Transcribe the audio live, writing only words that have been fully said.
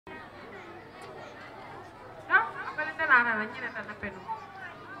nana na nyine ta na peno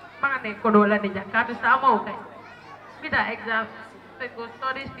manga ne ko do la ni jakka bi sa mo kay bida exam te go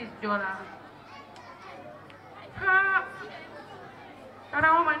studies fees jola ha ara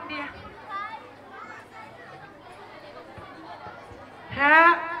o mandia ha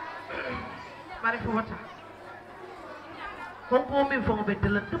mari fu wata ko mi fo be de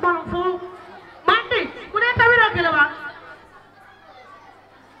la to balon fo mandi ku ne tawira kele ba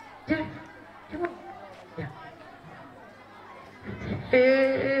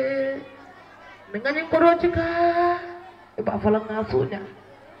Dengan koro juga, iba falang ngasunya,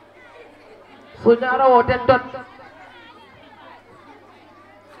 sunya rawo dendot,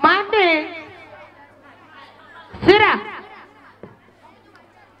 mandi, sira,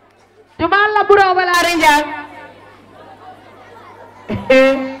 cuma lah burau balari jang,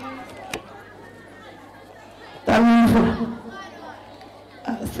 tahu,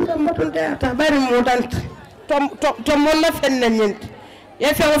 sira matun deh, tak beri mudan, tomol la fen nanyent,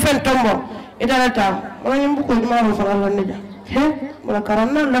 ya fen tombo. Ida la taw ma ñam bu ko ma ro fa la ne ja he mo la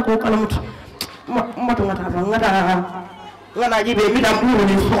karana la ko kalamut ma to ngata ba ngata jibe mi dam buru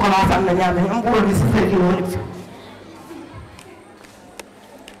ni so xala fa na ñame am buru ni se ki woni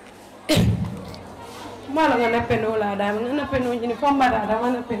mala nga na peno la da nga na peno ni fomba da nga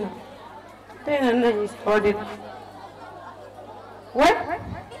na peno te na ni audit what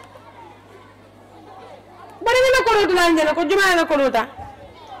bari na ko do la ngene ko juma na ko do ta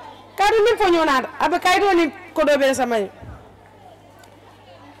kadu min fo ñonata abe kaydo ni ko do be sama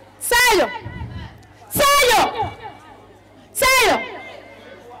Sadio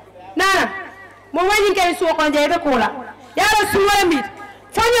nana mo wani kay so ko jeyde ko la yaro suwara mi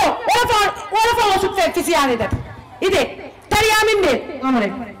fanyo wala fa su fe fisiyani dat ide tariya min de amare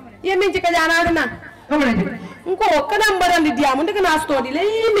ye min ci ka jana na amare ko kada mbarandi diamu ndika na stodi le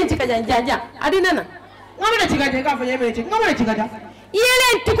ye min ci ka janja adina na amare ci ka ka fa ye min ci amare ci ka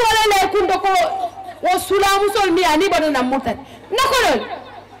yelen tikole le kundo ko o sulamu sol mi ani bana na mutat nakolo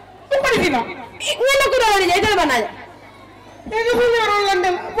ko ko dina ngena ko do ni jeyde banaya e ko fu ñoro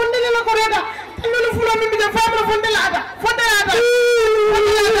landel fonde la ko reda lolu fula mi de fabra fonde la ada ko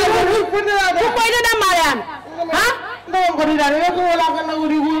ko ida mariam ha ndo ko dina re ko wala ka na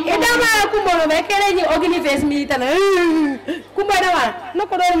wuri gu ida ma ko mbolo be kere ni ogini face mi tan ko mbada ma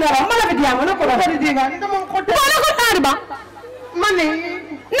nako do ni ra mala be diamo nako do ko diga ndo mon ko do ko tarba mane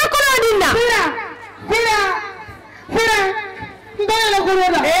nakolo dinna fira ndole la ko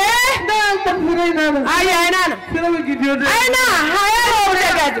roda ndole ko fira nana ay nana fira mi gidio de ay na haya ro de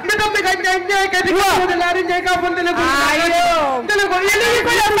gad me do me gad gad ko de la ri ka fonde le ko ayo ndole ko yele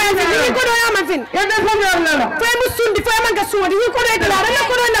ko do ma fi ko do ma fin ya de fo yor la fa mu sundi fa man ga suwadi ko do de la na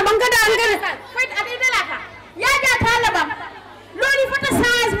ko do na man ga da ngare fa adi de la ka ya ja tala bam lori fota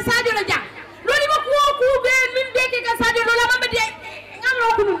size Sadio la ja lori ma ko be min de ke Sadio lo la ma de ngalo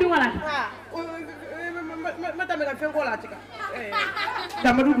ko dum wala mata me ka fen ko la tika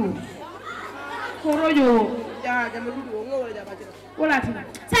jama dudu ko rojo jama dudu ngo wala jama tika wala tika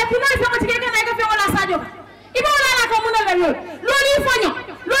sa ti ma fa tika ka fen wala Sadio ibo wala la ko mun la lori fonyo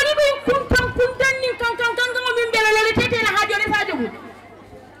lori bi kuntan ni kan ngo min bele lori tete la hajo ni Sadio bu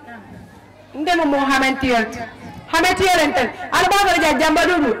ndemo mo hamantiyel enten ala ba fa jamba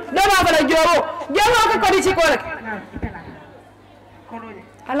dudu do ba fa joro ko di ci ko rek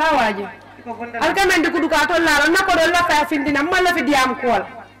ala waji alkamen duku duka to la na ko do la fa findina mal la fi diam kol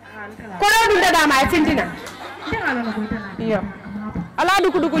ko do dum da ma findina iyo ala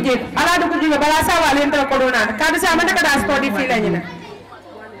duku je bala sa wala entra ko do na ka bi sa man ka da sto di fi la nyina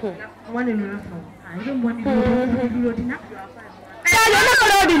wani no fa ay do woni do dina ya yo na ko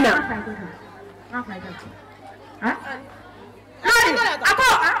do dina ha ako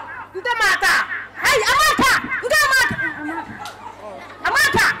nda mata hay amata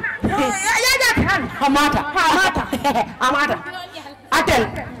amata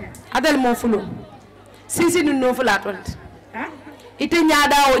atel mo fulo sisi nu no fula ton ite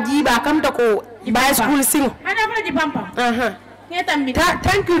nyaada o jiba kam to ko bay school singo ana fa ji pampa ngetam bi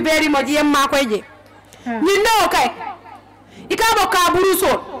thank you very much yemma koy je ni no kay ikabo ka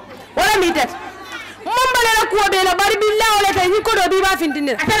buruso wala mi tet mombale la ko be la bari billahi wala tay ni ko do bi ba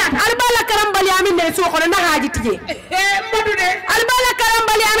findine albala karambali amin ne so ko na haji tije mbadu de albala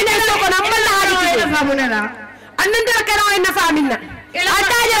karambali amin ne so ko na mal haji tije famuna la annan dara kara ay nafa minna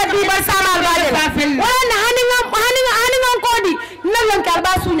ataja bi bar samal bale wala haninga ko di nan kal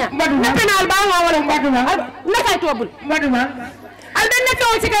ba sunya na penal ba wala mbadu na kay tobul mbadu alben na to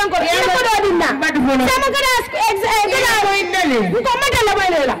ci kan ko do dinna sama gada ko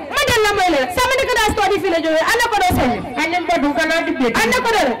madala tell la moyle somebody could have studied feel joy and ko do sen and dem bodu kana debate and ko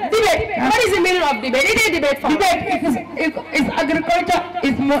do debate what is the meaning of debate it is debate for debate is agriculture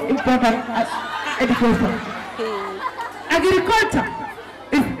is more important as education agriculture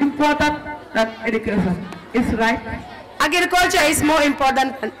is important than education is right agriculture is more important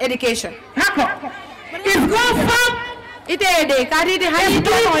than education hako is go farm ite de kadi de hani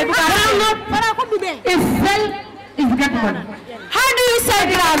to is sell is get money. How do you sell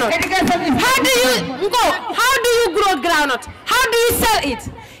groundnut? How do you grow groundnut? How do you sell it?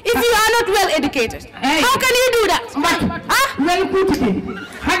 If you are not well educated, how can you do that? Well put it.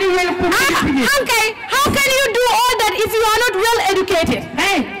 How do you well put it? Okay, how can you do all that if you are not well educated?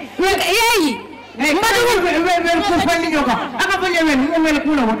 Hey, well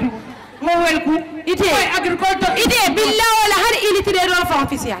ite agriculture ite billahi wala har illiterate do fa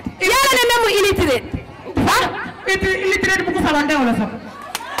officiat yalla ne memu illiterate ha ite illiterate bu ko salande wala sa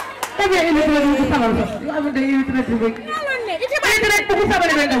tabe illiterate bu ko salande yo amade illiterate bu illiterate bu ko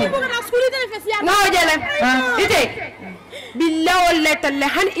salande be ndaw no jele ite billahi wala talle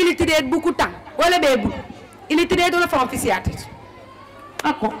han illiterate bu ko tan wala be bu illiterate do fa officiat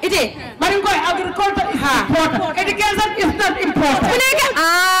ako ite bari ko agriculture is important education is not important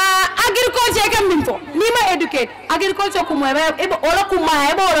agriculture kam min fo ni ma educate agriculture ko moy ebe olo ko ma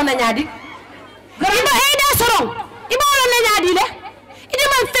ebe olo na nyaadi iba eda sorong iba olo na nyaadi le ide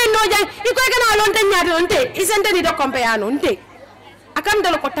man fenno jang iko gana lon tan nyaadi on te isente ni do compare on te akam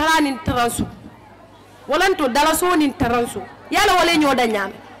dal ko tarani taransu walanto dala so ni taransu yalla wala nyoda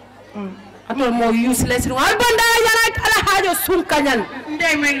nyame atol mo useless ru al banda yana ala hajo sun kanyan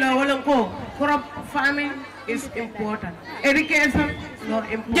ndey may lo wala ko crop farming is important education not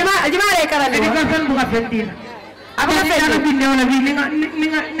important jama re karane education buka fendina aba ka fendina binde wala bi ninga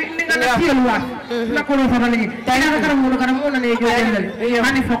na tielwa na ko fa bani tayna ka mo na ne jo dendal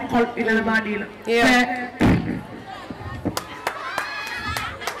hani fokol ila badila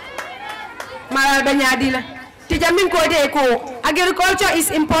mara banyadila tijamin ko de ko agriculture is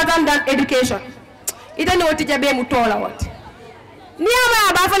important than education ida no tijabe mu tola wat niama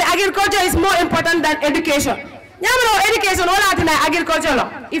ba fale agriculture is more important than education nyamro education wala tina agriculture lo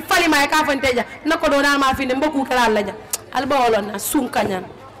ifali ma ka fanteja nako do na ma finde mboku kala laja alba wala na sunkanyan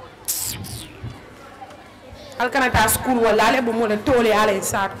alkanata school wala ale bu mo le tole ale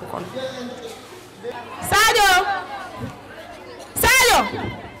saat ko kon Sadio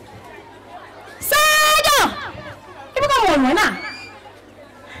ibu ka mo na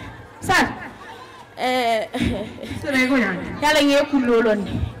sad sere ko nyane yalla nge kulolon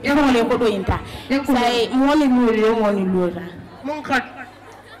e ko le ko do inta sai moni lura mon kat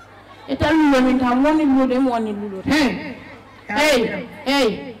etal lo minta moni lura hey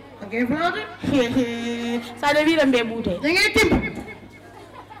okay flaude sa de vira mbe bute nge tim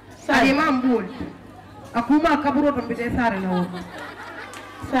sa di mambul akuma kaburo to bite sare na wo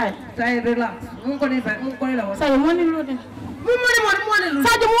sai relax mun ko la wo sai moni lura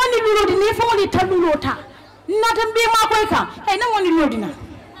Sadio moni lulodi ni fo ni talulota nata mbi ma koy ka hey na moni lodina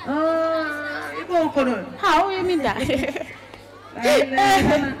ibo ko do ha o yeminda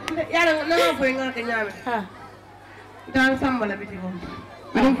yalla na fo nga ka nyame ha dan sambala biti ko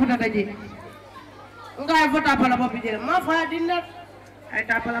dum futa daji ngai fota pala bo bijela ma fa dinna ay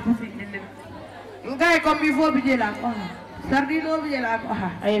ta pala bo dinna ngai ko mi fo bijela ko sardino bijela ko ha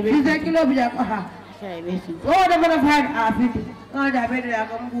ay 10 kilo bijela ko ha oh da mana fa afiti no da be da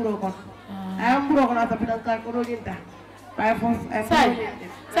ko mburo ko ay mburo ko na ta bidan ka ko do jinta ay fo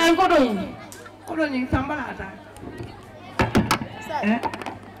sai ko do ni sambala ata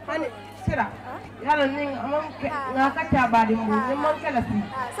hani sira yalla ni amam nga ka ta ba di mbu ni mon kala si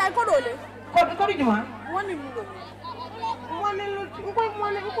sai ko do le ko di juma woni lu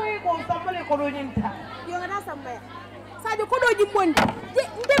ko sambale ko do jinta yo nga na sambaya Sadio ko doji bondi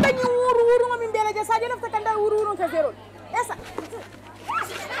nde bañi wuru ngami mbela ja Sadio lafta kanda wuru ka zero esa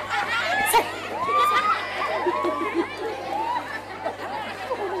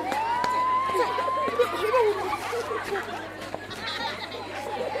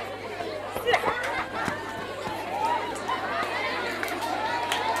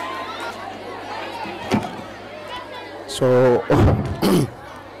so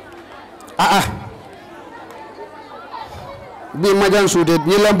bi majan sude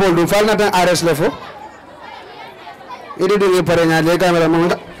ni lampol dum falna tan ares lefo ide de pare nya le camera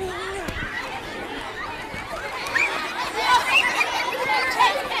manga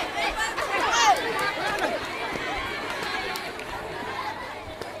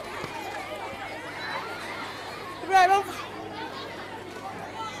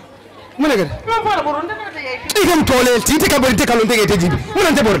mune gede igam tole ti ka bori te kalon te te jibi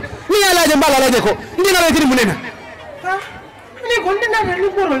mun te bor ni ala je mbala la je ko ndina la tiri munena ni ko ndina la ni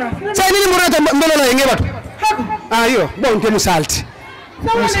boro na sai ni murata mbelo la nge batu ayo bon te musalti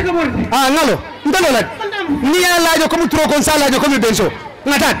ngalo ndelo la ni ala je ko mu tro kon sala je ko mi benso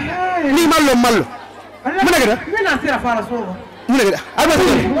ngatat ni mallo muna gada mena sira fara so muna gada alba to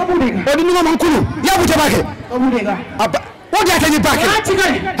o di ngom kulu ya bu tabake o bu dega aba o da tani bake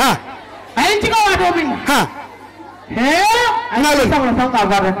ha ayin tiga wa do min ha ngalo sama sama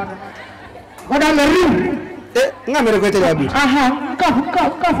baba oda meru ngamere ko tele abi aha ka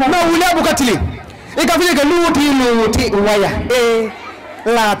na wuli abu katili e ka fili ka luti waya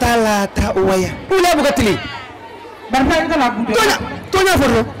lata waya wuli abu katili barfa ka la bu tonya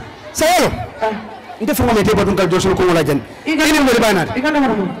forlo sayelo nte fo ngomete badun kal josul ko wala jan ini mo banat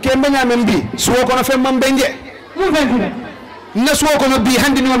kembe nyamen bi suwo ko no fem mam benje mu fentu na suwo ko no bi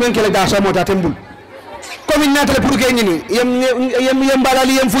handi ni men kele da so mota tembul komi natale pour ke nyini yem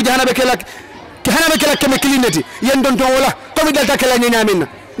balali yem fuji hanabe kala keme kilineti yen don to wala komi dalta kala nyina minna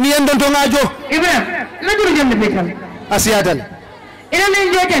ni yen don to ngajo ibrahim la duru jende bekal asiatal ina ne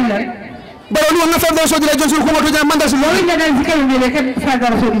joten baro lu nga fam do so dila josul ko moto jam mandal su lo ina dal sikay ngene ken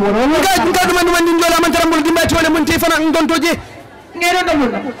fagar so di woro nga dum man ndola man tarambul dimba ci wala mun ti fana ndon to je ngero do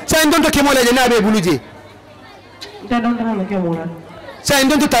mun sa ndon to ke mo leje nabe buluje ta don ta mo ke mo la sa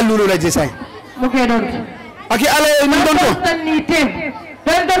ndon to tallulo la je say mo ke don aki ale ndon to tan ni tem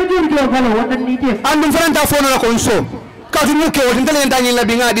dan dar jur jo balo wadan ni tem andum faranta fono la ko so ka tu muke wodin tele ndani la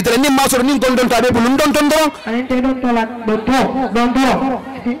bi ngadi tele nim masoro nim don to abe bulun don don ane te don to la don to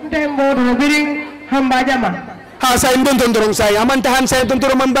tembo do biring hamba jama ha say ndon don say amanta han say don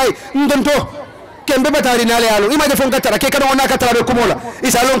to man bay ndon to kembe batari nale alo imaje fon katara ke kado ona katara be kumola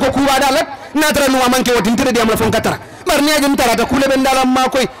isa lon ko kuwa dalat natara no manke wodin tele diam la fon katara mar ni ajum tarata kule ben dalam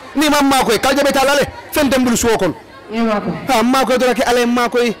makoy ni mam makoy kalje be talale fen dembul suwokon ha makoy do ke ale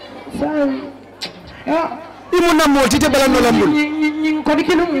makoy ya imuna moti te bala no lambul ñing ko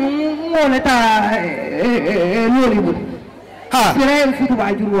dikinu ngone ta loli bu ha sere futu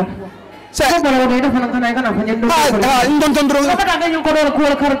ba jurwa sa ko bala do dafa nan kana fa ñen do ha ndon ton dro ko ta nga ñu ko do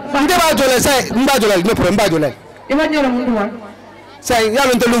ko kar nde ba jole say mba jolal no pro mba jolal iba ñola mun duwa say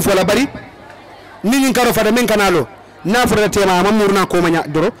yalon te lum fola bari ni ñin karo fa de men kanalo na fura tema mamurna ko manya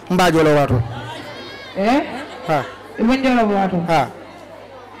doro mba jolo wato ha iba ñola wato ha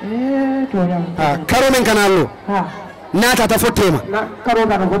ha karo men kanalo ha na tata fotema na karo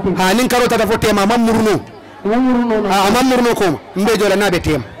tata fotema ha nin karo tata fotema mamurno ha mamurno ko mbe jola na be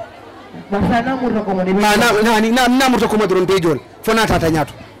tema basa na murto ko de na murto ko doron be jol fo na tata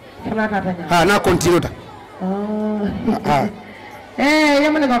nyaato ha na continue ta ha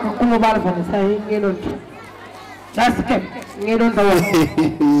yamane ko ko mo bala fo say ngedon das kem ngedon tawol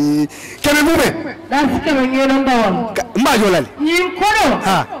kene bube das kem ngedon tawol mba jolal ñin ko do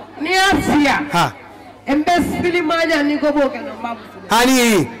ha ni asia ha imbecile manya ni ko boke no mabu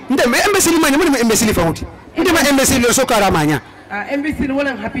hani ndem imbecile manya mo imbecile fawti ndem imbecile so kara manya imbecile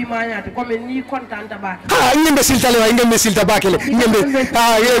wala happy manya te comme ni content ba ha imbecile tale wa imbecile tabakele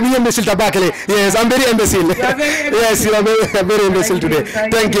imbecile tabakele yes I'm very imbecile yes you are very imbecile today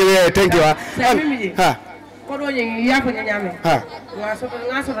thank you ha ko do ñi ya ko ñame ha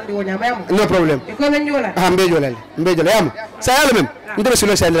ngaso ndi wo ñame am no problem ko ben jola ha mbe jola yam sa yalla mem ndebe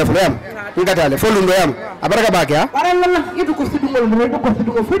silo sa ndela fo yam ngatale fo lundo yam abaraka bake ha baralla itu ko sidungol mo do ko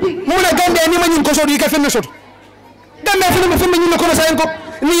sidungol fudi mo na gande ni ma ñin ko so di ka fenna soto gande fenna ñin ko sa en ko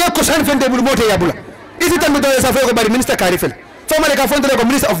ni yakko san fende bul mote yabula isi tambe do sa fo ko bari minister karifel fo ma ka fondre ko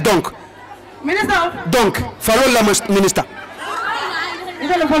minister of donk falo la minister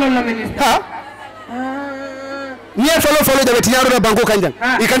ito falo la minister ha ni follow the veterinary banko kanjang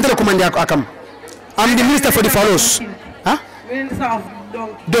I can't recommend akam I'm the minister for the follows huh minister of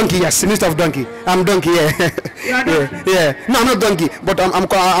donkey yes minister of donkey I'm donkey yeah no I'm not donkey but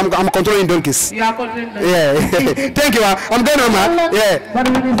I'm controlling donkeys you are controlling yeah thank you I'm going on man yeah but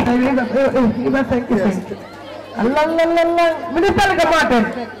minister you thank you Allah minister ka mate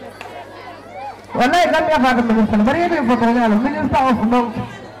wallahi kan ya fa minister bari ni foto ngalo minister of donkey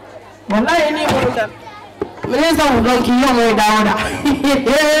wallahi ni mo Minister of donkey yo mo dawda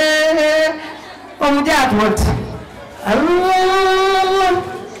o mu jaat wot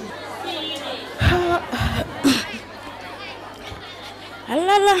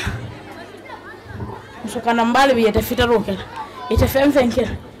Allah muso kana mbali bi yete fitaro kel yete fem kel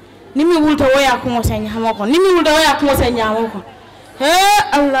nimi wulta waya ko mo senya hamako nimi wulta waya ko mo senya hamako he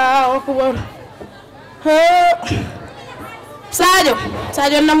Allah akbar he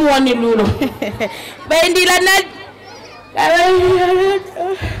Sadio nam woni lulo bay ndi la naj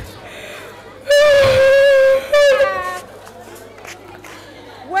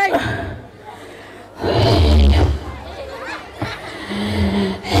Wait.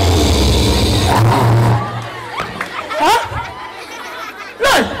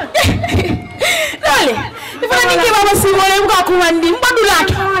 Lol. Lol. Ifana ningi baba si wole buka kumandi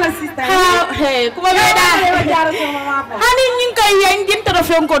mbadulaki. Hey, kuma beda. Hani ninka yangin tara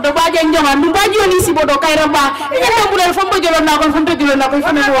fenko do ba janjonga ndu ba joni si bodo kayra ba. Ina tambulal fambo jolo na ko famto jolo na ko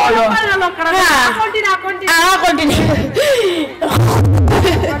fana wolo. Continue.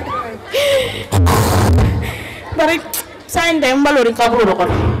 Bari sain dem balori kaburo do ko.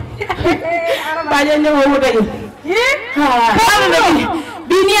 Ba janjonga mo dagi.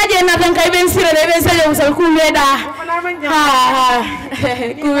 Bini aja na tan kay ben sire de ben sayo sal ku meda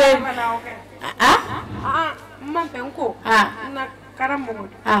kuwe mampe unko na karambo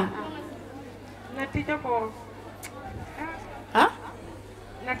na tija ko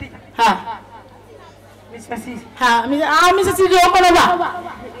na tija Mr. Sisi Mr. Sisi ko na ba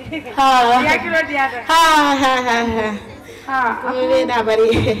ya kilo dia kuwe da bari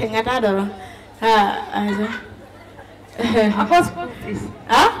ngata do apa school fees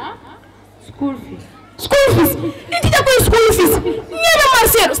school fees nitija ko school fees nyama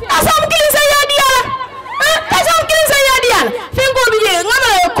marcelo asam kilin sa yadi yala asam kilin sa yadi yala fenko bije ngama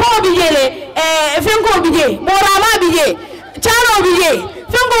ko bijele fenko bije borama bije chano bije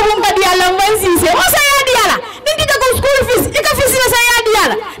fenko bum kadi yalla mansi se o sa yadi yala nitija ko school fees ika fees sa yadi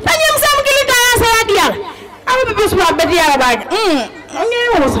yala tanyam sam kilin ta sa yadi yala awu be biswa be yala ba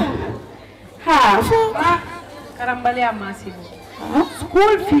ngewo sa karambale amasibo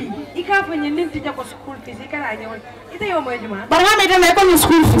school fee ika fanya nini tija ko school fees ikala nyawo ite yo mo juma baranga me dana ko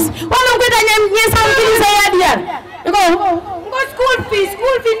school fees wala ko danya nyesa mbili sa yadiyan ko school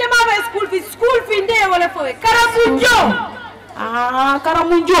fee ne ma ba school fee nde wala fo karamunjo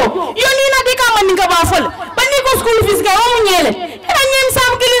karamunjo yoni na dika maninga ba fol bani ko school fees ga o nyele era nyem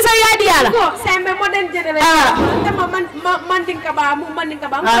sam kili sa yadiyala ko sembe modern generation dama mandinka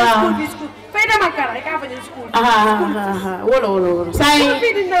ba school fees fayda makara ka fanya school wolo sai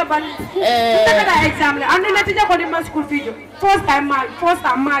dinda ban da exam le ande na tija ko di ma school fee jo first time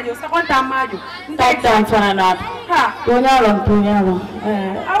majo second time majo time fana tunyalo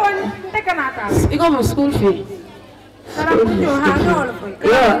awan tekanata iko mo school fee karamunjo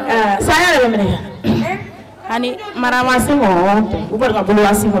saya le mene hani marama simo ubar ka bulu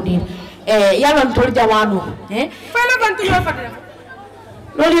asimo dir yalla tol jamanu fala ban tulo fadela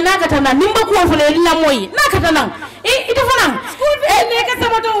loli nakatana nimba ko fule lina moyi nakatana ito fana school fee ne ka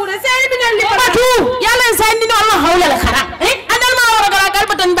sama to wure sai min li batu yalla sandi no Allah hawla la khara andal ma wara gara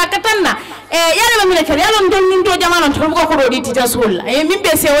galbatan bakatanna yalla ma mine kare yalla ndon min to jamanu to ko rodi tita sul min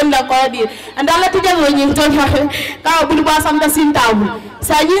be se walla ko di andalla tijal woni to ka bulu ba samda sintawu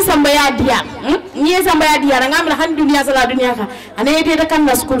sa yin samba ya dia ni samba ya dia ngamla han dunya sala dunya ka ane yete da kan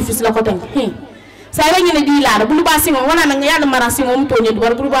school fees la ko tan saya ingin dilar bulu basi mo wana nang yalla marasi mo mto nyi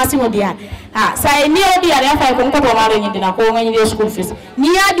bulu basi mo dia saya ni o dia ya fay ko ko to maro nyi dina ko ngani de school fees ni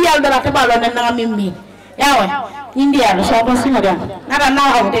ya dia dara te balo nan nga mimmi yawe ni dia so to simo dia nara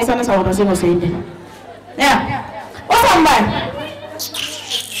na o de sana so to simo sinde ya o samba